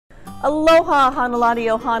Aloha, Hanalani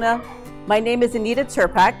Ohana. My name is Anita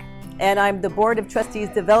Turpak, and I'm the Board of Trustees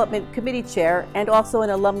Development Committee Chair and also an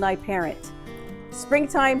alumni parent.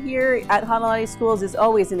 Springtime here at Hanalani Schools is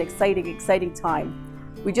always an exciting time.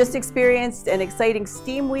 We just experienced an exciting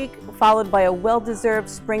STEAM week, followed by a well-deserved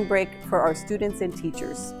spring break for our students and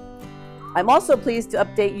teachers. I'm also pleased to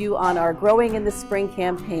update you on our Growing in the Spring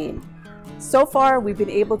campaign. So far, we've been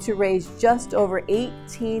able to raise just over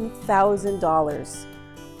 $18,000.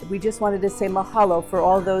 We just wanted to say mahalo for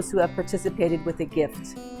all those who have participated with a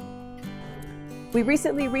gift. We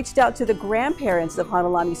recently reached out to the grandparents of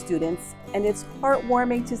Hanalani students, and it's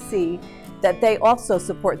heartwarming to see that they also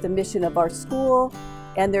support the mission of our school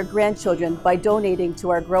and their grandchildren by donating to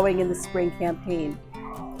our Growing in the Spring campaign.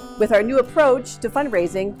 With our new approach to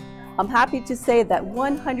fundraising, I'm happy to say that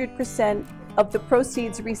 100% of the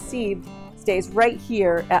proceeds received stays right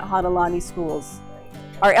here at Hanalani Schools.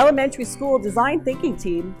 Our elementary school design thinking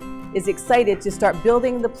team is excited to start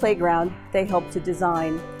building the playground they helped to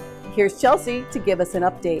design. Here's Chelsea to give us an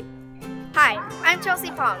update. Hi, I'm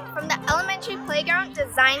Chelsea Pong from the Elementary Playground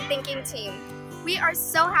Design Thinking team. We are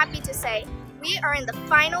so happy to say we are in the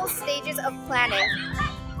final stages of planning.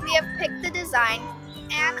 We have picked the design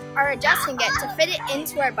and are adjusting it to fit it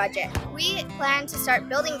into our budget. We plan to start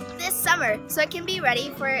building this summer so it can be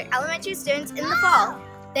ready for elementary students in the fall.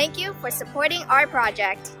 Thank you for supporting our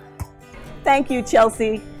project. Thank you,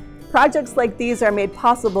 Chelsea. Projects like these are made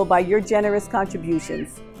possible by your generous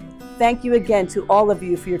contributions. Thank you again to all of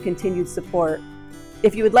you for your continued support.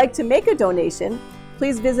 If you would like to make a donation,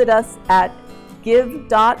 please visit us at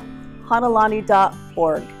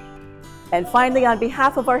give.hanalani.org. And finally, on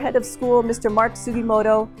behalf of our head of school, Mr. Mark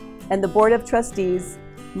Sugimoto, and the Board of Trustees,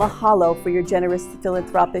 mahalo for your generous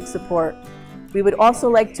philanthropic support. We would also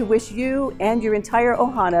like to wish you and your entire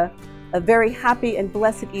Ohana a very happy and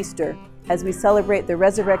blessed Easter as we celebrate the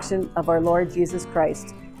resurrection of our Lord Jesus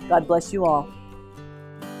Christ. God bless you all.